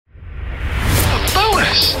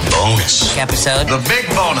Bonus. Episode. The big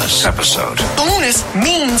bonus episode. Bonus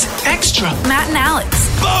means extra. Matt and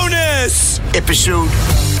Alex. Bonus episode.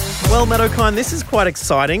 Well, Meadowkind, this is quite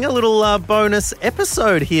exciting. A little bonus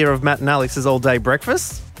episode here of Matt and Alex's All Day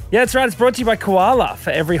Breakfast. Yeah, that's right. It's brought to you by Koala, for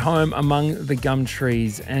every home among the gum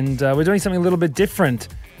trees. And we're doing something a little bit different.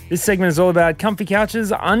 This segment is all about comfy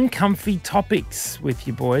couches, uncomfy topics with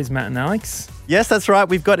your boys, Matt and Alex. Yes, that's right.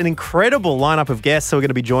 We've got an incredible lineup of guests who are going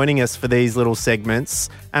to be joining us for these little segments.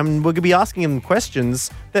 And we're going to be asking them questions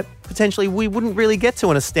that potentially we wouldn't really get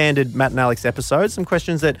to in a standard Matt and Alex episode. Some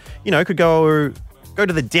questions that, you know, could go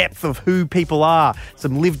to the depth of who people are,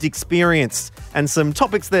 some lived experience, and some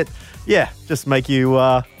topics that, just make you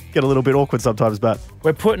get a little bit awkward sometimes, but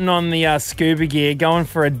We're putting on the scuba gear, going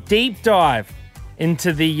for a deep dive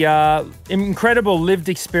into the incredible lived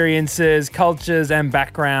experiences, cultures, and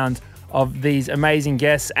background of these amazing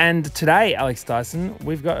guests. And today, Alex Dyson,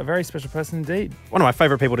 we've got a very special person indeed. one of my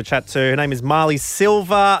favourite people to chat to. Her name is Marlee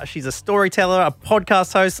Silva. She's a storyteller, a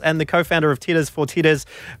podcast host, and the co-founder of Titters for Titters,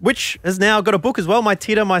 which has now got a book as well, My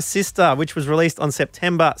Titter, My Sister, which was released on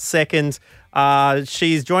September 2nd.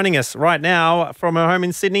 She's joining us right now from her home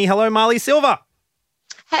in Sydney. Hello, Marlee Silva.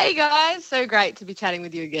 Hey guys, so great to be chatting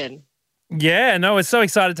with you again. Yeah, no, we're so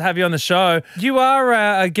excited to have you on the show. You are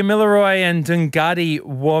a Gamilaroi and Dunghutti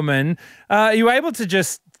woman. Are you able to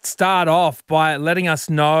just start off by letting us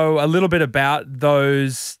know a little bit about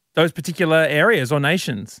those particular areas or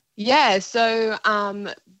nations? Yeah, so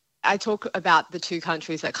I talk about the two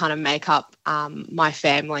countries that kind of make up my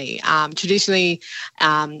family. Traditionally,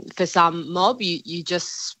 for some mob, you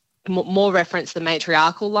just more reference the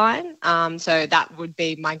matriarchal line. So that would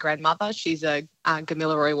be my grandmother. She's a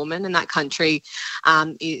Gamilaroi woman, and that country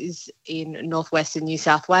is in northwestern New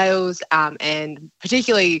South Wales, and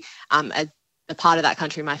particularly the part of that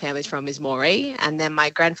country my family's from is Moree. And then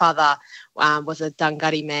my grandfather was a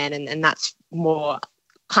Dunghutti man, and that's more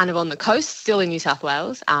kind of on the coast, still in New South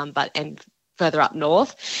Wales, but further up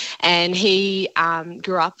north. And he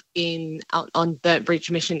grew up on Burnt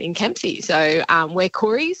Bridge Mission in Kempsey. So we're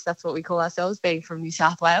Kooris, that's what we call ourselves, being from New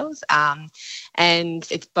South Wales. And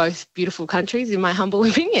it's both beautiful countries, in my humble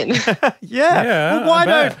opinion. Yeah.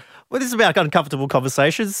 Well, this is about uncomfortable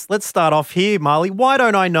conversations. Let's start off here, Marlee. Why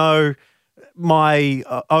don't I know my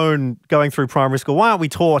own going through primary school? Why aren't we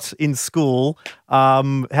taught in school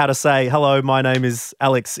how to say, hello, my name is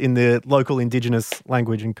Alex in the local Indigenous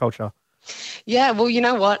language and culture? Yeah, well, you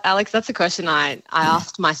know what, Alex, that's a question I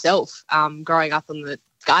asked myself growing up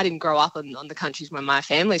I didn't grow up on the countries where my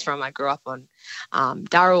family's from. I grew up on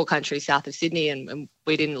Darrawal country, south of Sydney, and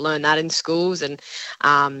we didn't learn that in schools. And,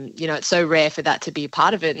 it's so rare for that to be a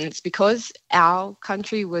part of it. And it's because our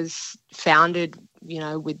country was founded,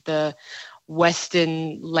 with the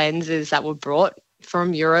Western lenses that were brought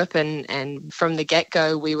from Europe, and from the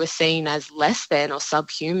get-go we were seen as less than or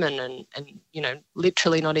subhuman and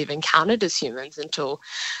literally not even counted as humans until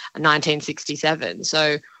 1967.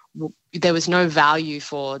 So there was no value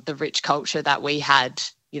for the rich culture that we had,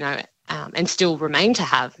 and still remain to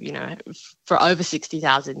have, for over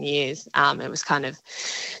 60,000 years. It was kind of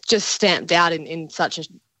just stamped out in such a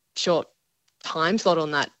short time slot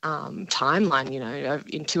on that timeline.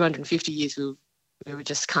 In 250 years we were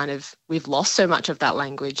just we've lost so much of that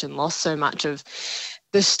language and lost so much of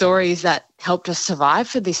the stories that helped us survive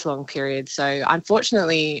for this long period. So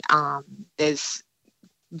unfortunately, there's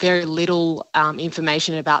very little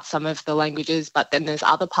information about some of the languages, but then there's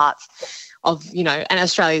other parts of, and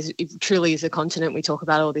Australia truly is a continent. We talk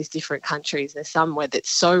about all these different countries. There's some where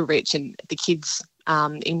that's so rich, and the kids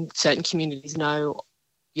in certain communities know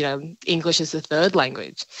English is the third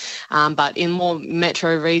language. But in more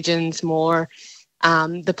metro regions, more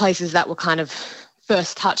the places that were kind of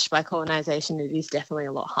first touched by colonisation, it is definitely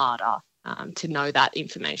a lot harder to know that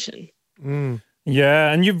information. Mm.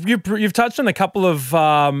 Yeah, and you've touched on a couple of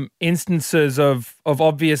instances of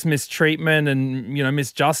obvious mistreatment and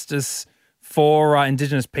misjustice for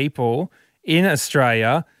Indigenous people in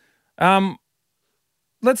Australia.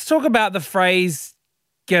 Let's talk about the phrase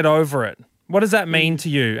 "get over it." What does that mean to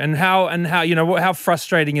you, and how how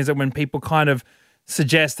frustrating is it when people kind of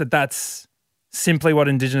suggest that that's simply what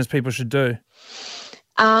Indigenous people should do?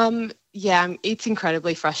 Yeah, it's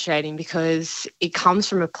incredibly frustrating because it comes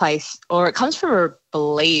from a place, or it comes from a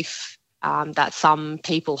belief that some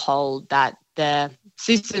people hold, that the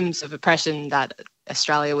systems of oppression that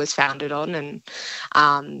Australia was founded on and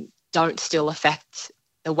don't still affect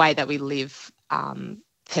the way that we live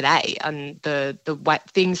today, and the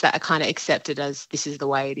things that are kind of accepted as this is the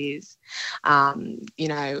way it is.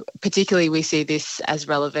 Particularly we see this as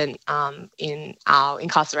relevant in our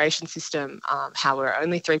incarceration system, how we're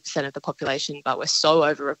only 3% of the population, but we're so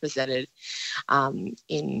overrepresented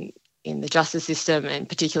in the justice system, and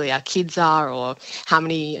particularly our kids are, or how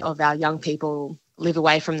many of our young people live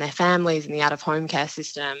away from their families in the out-of-home care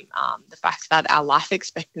system. The fact that our life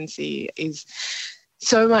expectancy is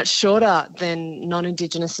so much shorter than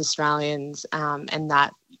non-Indigenous Australians, and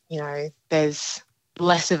that, there's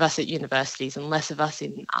less of us at universities and less of us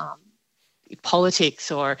in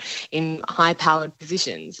politics or in high-powered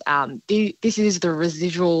positions. This is the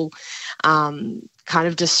residual kind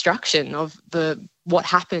of destruction of what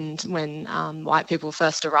happened when white people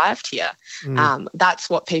first arrived here. That's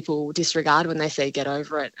what people disregard when they say get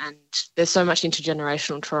over it. And there's so much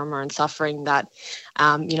intergenerational trauma and suffering that,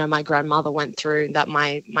 my grandmother went through, that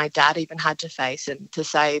my dad even had to face, and to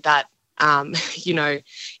say that,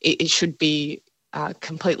 it should be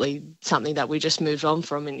completely something that we just moved on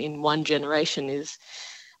from in one generation is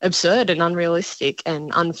absurd and unrealistic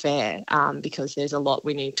and unfair, because there's a lot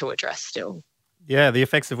we need to address still. Yeah, the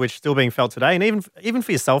effects of which still being felt today, and even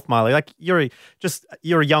for yourself, Marlee, like you're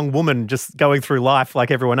a young woman just going through life like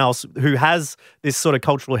everyone else who has this sort of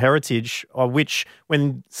cultural heritage, of which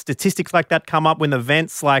when statistics like that come up, when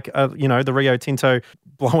events like the Rio Tinto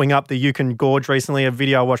blowing up the Yukon Gorge recently, a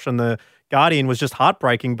video I watched on the Guardian was just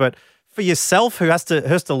heartbreaking. But for yourself, who has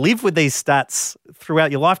to live with these stats throughout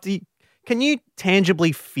your life, can you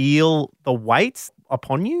tangibly feel the weight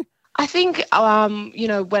upon you? I think,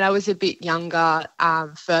 when I was a bit younger,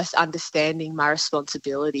 first understanding my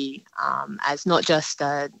responsibility as not just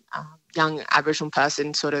a young Aboriginal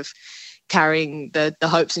person sort of carrying the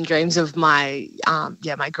hopes and dreams of my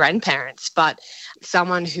grandparents, but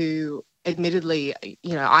someone who admittedly,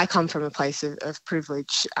 I come from a place of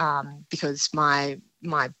privilege because my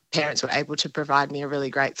parents were able to provide me a really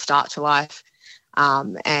great start to life.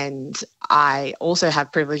 And I also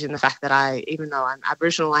have privilege in the fact that even though I'm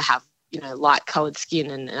Aboriginal, I have, light coloured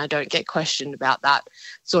skin, and I don't get questioned about that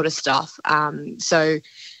sort of stuff.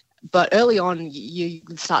 But early on, you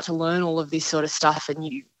start to learn all of this sort of stuff, and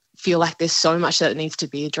you feel like there's so much that needs to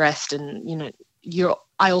be addressed. And,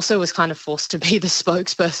 I also was kind of forced to be the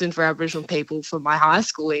spokesperson for Aboriginal people for my high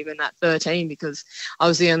school, even at 13, because I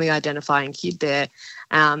was the only identifying kid there.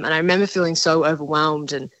 And I remember feeling so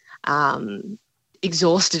overwhelmed and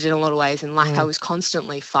exhausted in a lot of ways, and like I was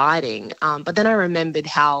constantly fighting. But then I remembered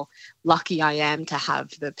how lucky I am to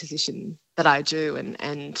have the position that I do,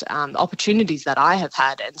 and the opportunities that I have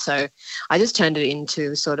had. And so I just turned it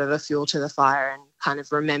into sort of a fuel to the fire, and kind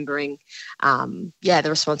of remembering, the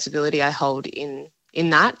responsibility I hold in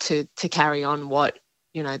that to carry on what,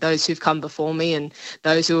 those who've come before me and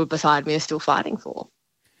those who are beside me are still fighting for.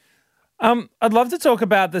 I'd love to talk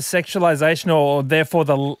about the sexualisation or therefore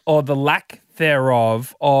the lack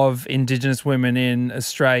thereof of Indigenous women in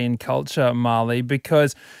Australian culture, Marlee,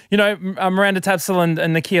 because, Miranda Tapsell and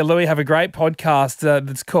Nakia Louie have a great podcast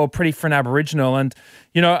that's called Pretty for an Aboriginal. And,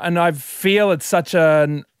 and I feel it's such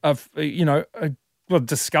a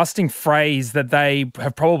disgusting phrase that they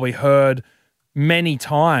have probably heard many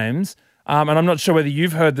times. And I'm not sure whether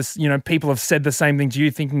you've heard this, people have said the same thing to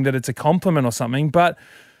you thinking that it's a compliment or something, but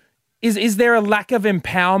is there a lack of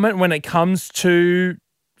empowerment when it comes to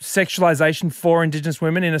sexualisation for Indigenous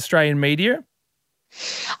women in Australian media?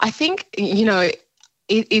 I think,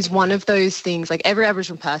 it is one of those things, like every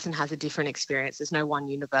Aboriginal person has a different experience. There's no one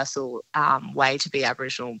universal way to be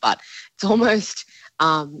Aboriginal, but it's almost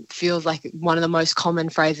feels like one of the most common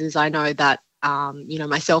phrases I know that,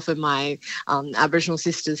 myself and my Aboriginal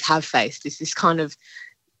sisters have faced is this kind of,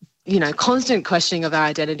 constant questioning of our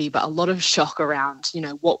identity, but a lot of shock around,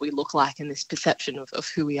 what we look like and this perception of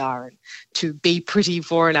who we are, and to be pretty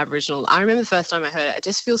for an Aboriginal. I remember the first time I heard it, it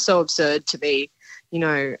just feels so absurd to me,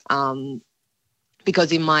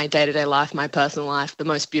 because in my day-to-day life, my personal life, the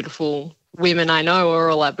most beautiful women I know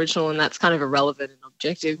are all Aboriginal, and that's kind of irrelevant and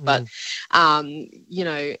objective. But,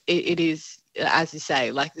 it is, as you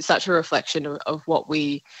say, like such a reflection of what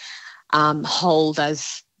we hold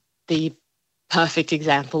as the perfect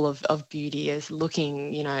example of beauty, as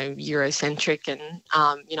looking, Eurocentric. And,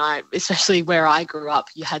 especially where I grew up,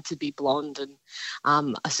 you had to be blonde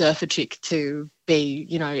and a surfer chick to be,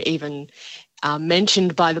 even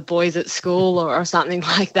mentioned by the boys at school or something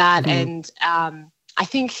like that. And I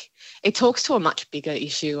think it talks to a much bigger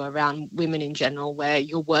issue around women in general, where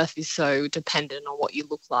your worth is so dependent on what you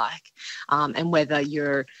look like, and whether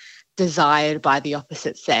you're desired by the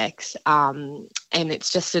opposite sex. And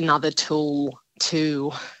it's just another tool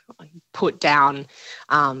to put down,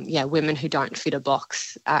 women who don't fit a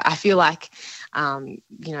box. I feel like,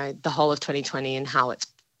 the whole of 2020 and how it's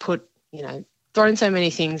put, thrown so many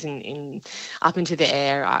things in up into the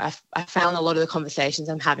air. I found a lot of the conversations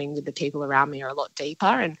I'm having with the people around me are a lot deeper.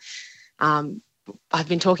 And I've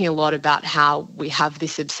been talking a lot about how we have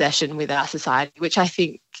this obsession with our society, which I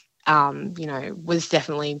think, was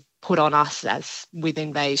definitely put on us as with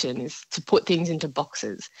invasion, is to put things into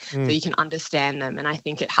boxes so you can understand them. And I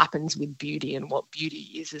think it happens with beauty and what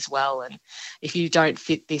beauty is as well. And if you don't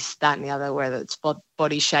fit this, that, and the other, whether it's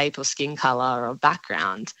body shape or skin color or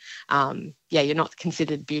background, you're not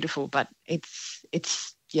considered beautiful. But it's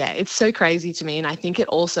so crazy to me. And I think it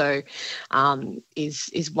also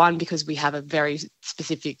is one, because we have a very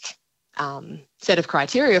specific set of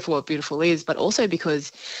criteria for what beautiful is, but also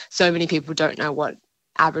because so many people don't know what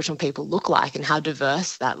Aboriginal people look like and how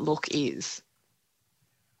diverse that look is.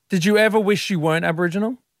 Did you ever wish you weren't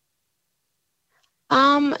Aboriginal?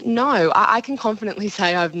 No, I can confidently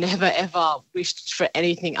say I've never ever wished for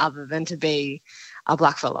anything other than to be a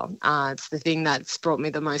blackfella. It's the thing that's brought me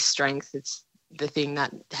the most strength. It's the thing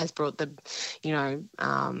that has brought the,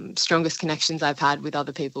 strongest connections I've had with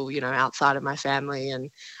other people, outside of my family. And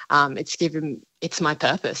it's my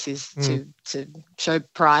purpose is to show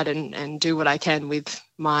pride and do what I can with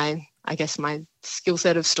my skill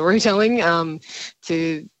set of storytelling,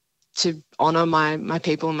 to honour my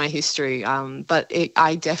people and my history. But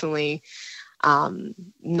I definitely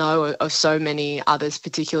know of so many others,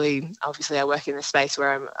 particularly, obviously I work in a space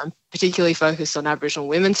where I'm particularly focused on Aboriginal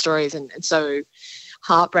women's stories, and so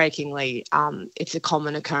heartbreakingly, it's a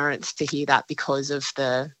common occurrence to hear that because of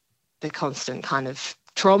the constant kind of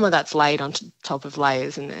trauma that's laid on top of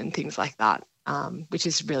layers and things like that, which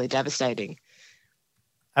is really devastating.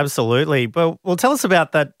 Absolutely. Well, tell us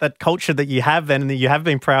about that culture that you have then and that you have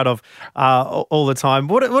been proud of all the time.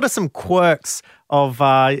 What are some quirks of,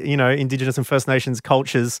 Indigenous and First Nations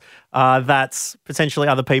cultures that potentially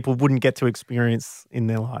other people wouldn't get to experience in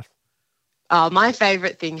their life? My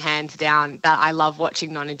favourite thing, hands down, that I love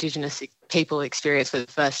watching non-Indigenous people experience for the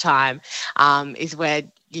first time is where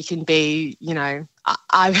you can be,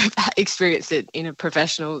 I've experienced it in a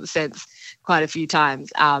professional sense quite a few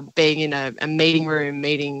times, being in a meeting room,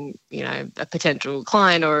 meeting, a potential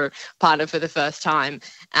client or partner for the first time.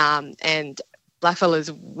 And blackfellas,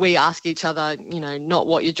 we ask each other, not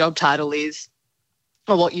what your job title is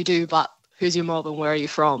or what you do, but who's your mob and where are you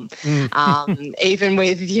from? Even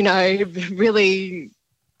with, really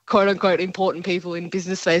quote unquote important people in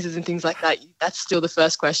business spaces and things like that, that's still the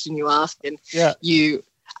first question you ask. And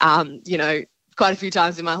quite a few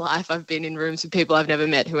times in my life, I've been in rooms with people I've never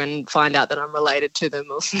met who and find out that I'm related to them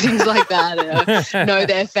or things like that, know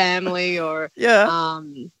their family or,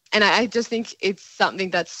 and I just think it's something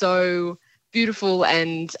that's so beautiful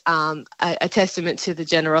and a testament to the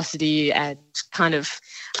generosity and kind of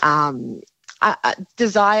a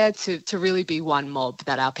desire to really be one mob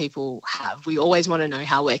that our people have. We always want to know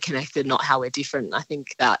how we're connected, not how we're different. I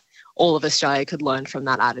think that all of Australia could learn from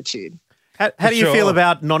that attitude. How do you feel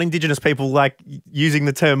about non-Indigenous people like using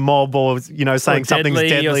the term mob or, saying something's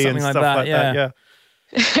deadly and stuff like that?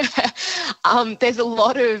 Yeah. There's a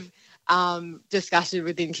lot of discussion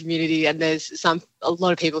within community, and there's a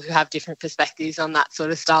lot of people who have different perspectives on that sort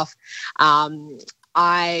of stuff.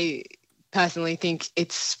 I personally think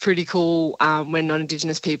it's pretty cool when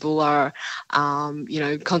non-Indigenous people are,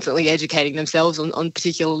 constantly educating themselves on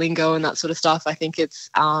particular lingo and that sort of stuff. I think it's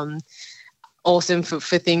awesome for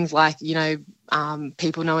things like,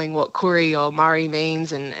 people knowing what Koori or Murray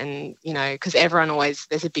means and because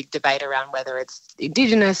there's a big debate around whether it's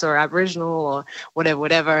Indigenous or Aboriginal or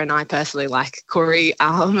whatever. And I personally like Koori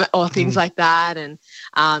or things like that. And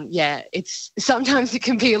it's sometimes it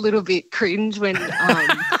can be a little bit cringe when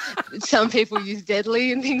some people use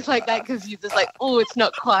deadly and things like that because you're just like, oh, it's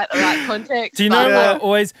not quite the right context. Do you know what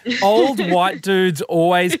always old white dudes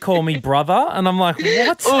always call me brother, and I'm like,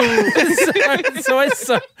 what?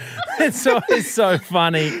 It's always so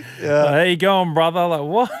funny. Yeah. Like, there you go, brother. Like,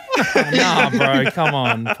 what? Nah, bro, come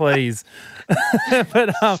on, please.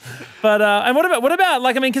 but and what about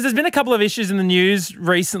like, I mean, because there's been a couple of issues in the news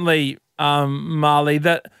recently, Marlee,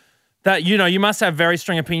 that you must have very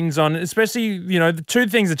strong opinions on, especially, the two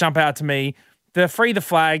things that jump out to me, the Free the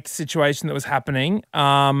Flag situation that was happening,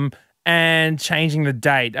 and changing the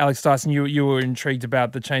date. Alex Dyson, you were intrigued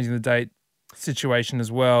about the changing the date situation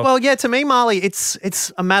as well. Well, yeah, to me, Marlee,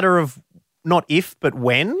 it's a matter of not if, but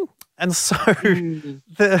when. And so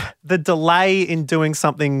the delay in doing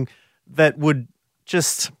something that would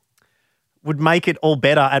make it all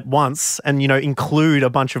better at once and, include a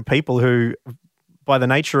bunch of people who by the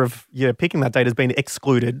nature of picking that date has been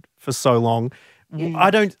excluded for so long.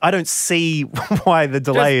 I don't see why the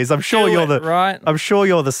delay is. I'm sure you're I'm sure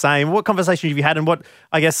you're the same. What conversation have you had, and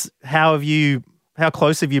how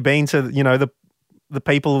close have you been to the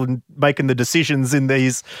people making the decisions in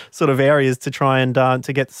these sort of areas to try and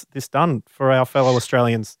to get this done for our fellow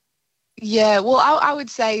Australians? Yeah, well, I would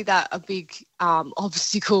say that a big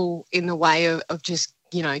obstacle in the way of just,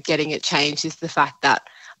 getting it changed is the fact that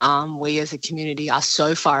we as a community are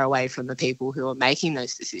so far away from the people who are making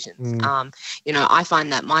those decisions. I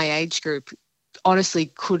find that my age group honestly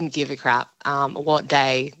couldn't give a crap what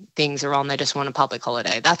day things are on. They just want a public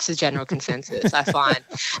holiday. That's the general consensus, I find.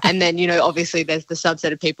 And then, obviously there's the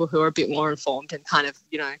subset of people who are a bit more informed and kind of,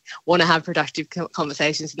 want to have productive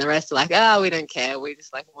conversations, and the rest are like, we don't care. We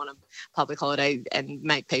just want a public holiday and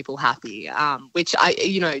make people happy, which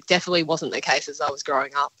I, definitely wasn't the case as I was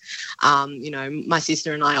growing up. My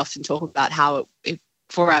sister and I often talk about how it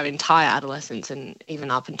for our entire adolescence and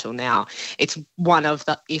even up until now, it's one of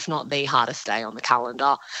the, if not the hardest day on the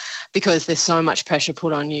calendar, because there's so much pressure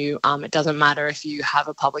put on you. It doesn't matter if you have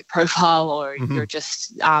a public profile or you're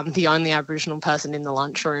just the only Aboriginal person in the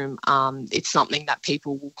lunchroom. It's something that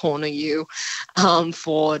people will corner you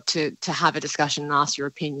for to have a discussion and ask your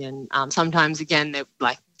opinion. Sometimes, again, they're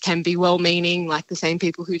can be well-meaning, like the same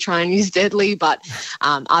people who try and use deadly, but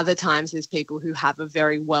other times there's people who have a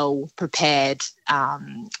very well-prepared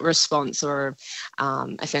response, or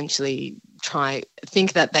essentially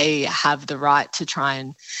think that they have the right to try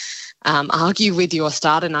and argue with you or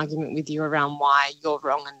start an argument with you around why you're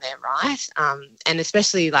wrong and they're right. And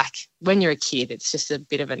especially when you're a kid, it's just a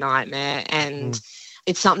bit of a nightmare, and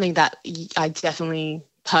it's something that I definitely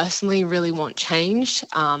personally really want changed,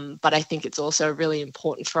 but I think it's also really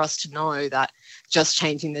important for us to know that just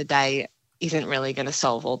changing the day isn't really going to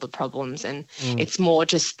solve all the problems, and it's more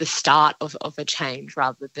just the start of a change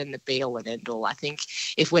rather than the be all and end all. I think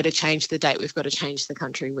if we're to change the date, we've got to change the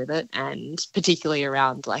country with it, and particularly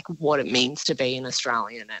around what it means to be an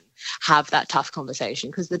Australian, and have that tough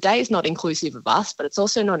conversation, because the day is not inclusive of us, but it's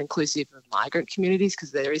also not inclusive of migrant communities,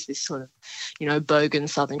 because there is this sort of bogan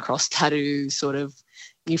Southern Cross tattoo sort of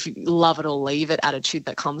if you love it or leave it attitude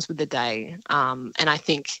that comes with the day. And I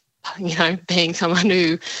think, being someone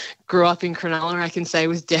who grew up in Cronulla, I can say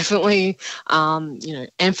was definitely,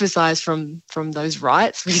 emphasised from those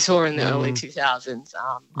riots we saw in the early 2000s.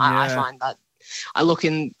 I find that I look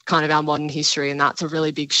in kind of our modern history, and that's a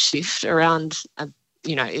really big shift around, at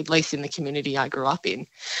least in the community I grew up in,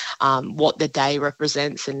 what the day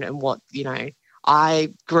represents and what,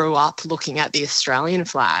 I grew up looking at the Australian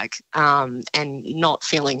flag and not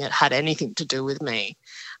feeling it had anything to do with me,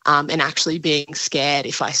 and actually being scared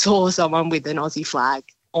if I saw someone with an Aussie flag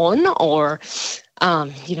on, or, or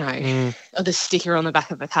the sticker on the back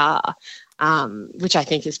of a car, which I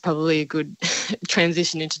think is probably a good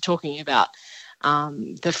transition into talking about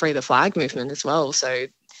the Free the Flag movement as well. So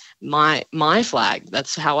my flag,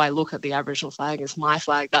 that's how I look at the Aboriginal flag, is my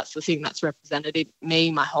flag. That's the thing that's represented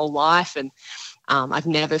me my whole life, and I've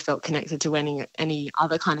never felt connected to any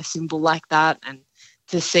other kind of symbol like that. And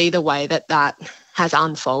to see the way that has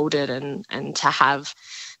unfolded, and to have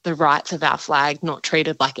the rights of our flag not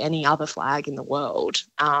treated like any other flag in the world,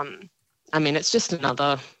 it's just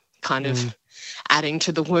another kind of adding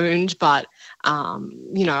to the wound. But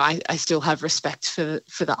I still have respect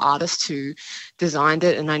for the artist who designed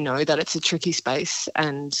it, and I know that it's a tricky space,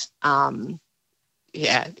 and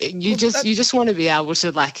you just want to be able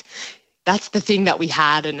to that's the thing that we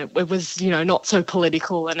had, and it was not so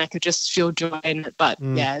political, and I could just feel joy in it. But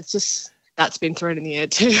it's just, that's been thrown in the air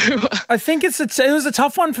too. I think it was a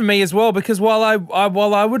tough one for me as well, because while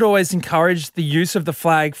I would always encourage the use of the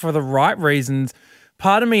flag for the right reasons,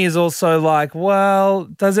 part of me is also well,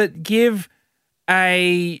 does it give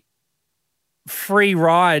a free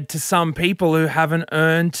ride to some people who haven't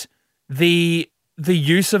earned the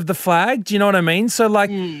use of the flag? Do you know what I mean? So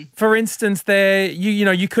for instance,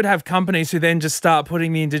 you could have companies who then just start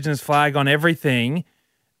putting the Indigenous flag on everything,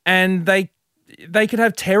 and they could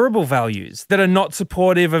have terrible values that are not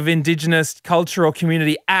supportive of Indigenous culture or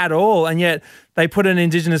community at all, and yet they put an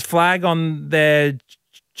Indigenous flag on their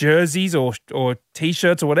jerseys or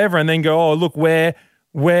T-shirts or whatever, and then go, oh, look,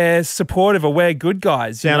 we're supportive, or we're good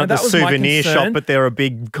guys. Down at the souvenir shop, but they're a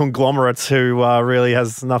big conglomerate who really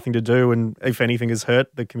has nothing to do, and if anything has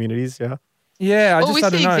hurt the communities, Yeah, we see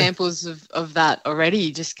examples of that already.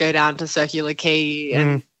 You just go down to Circular Quay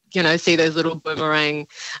and, see those little boomerang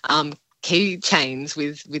key chains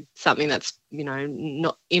with something that's,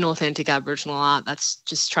 not inauthentic Aboriginal art, that's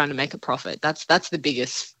just trying to make a profit. That's the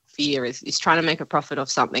biggest fear, is trying to make a profit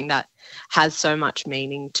of something that has so much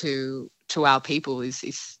meaning to to our people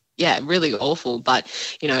is really awful. But,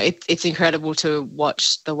 it's incredible to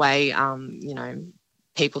watch the way,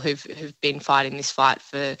 people who've been fighting this fight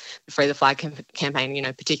for the Free the Flag campaign,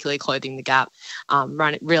 particularly Clothing the Gap,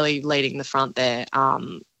 really leading the front there.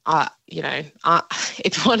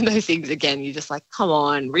 It's one of those things, again, you're just like, come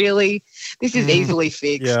on, really? This is easily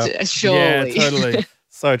fixed, surely. Yeah, totally.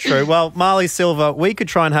 So true. Well, Marlee Silva, we could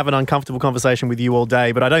try and have an uncomfortable conversation with you all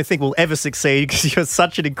day, but I don't think we'll ever succeed because you're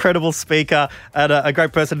such an incredible speaker and a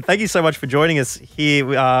great person. Thank you so much for joining us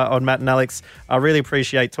here on Matt and Alex. I really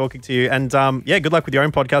appreciate talking to you. And good luck with your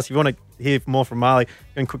own podcast. If you want to hear more from Marlee,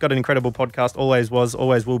 you've got an incredible podcast. Always was,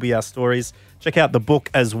 always will be our stories. Check out the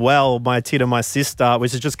book as well, My Tit and My Sister,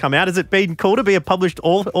 which has just come out. Has it been cool to be a published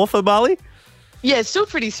author, Marlee? Yeah, it's still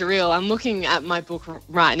pretty surreal. I'm looking at my book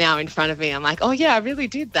right now in front of me. I'm like, oh, yeah, I really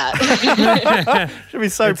did that. Should be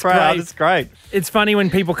so proud. It's great. It's funny when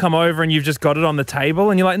people come over and you've just got it on the table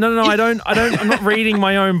and you're like, no, I'm not reading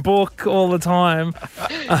my own book all the time.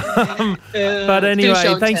 But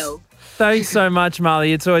anyway, thanks so much,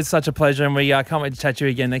 Marlee. It's always such a pleasure, and we can't wait to chat to you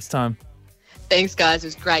again next time. Thanks, guys. It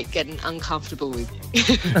was great getting uncomfortable with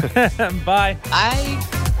you. Bye.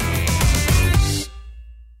 Bye.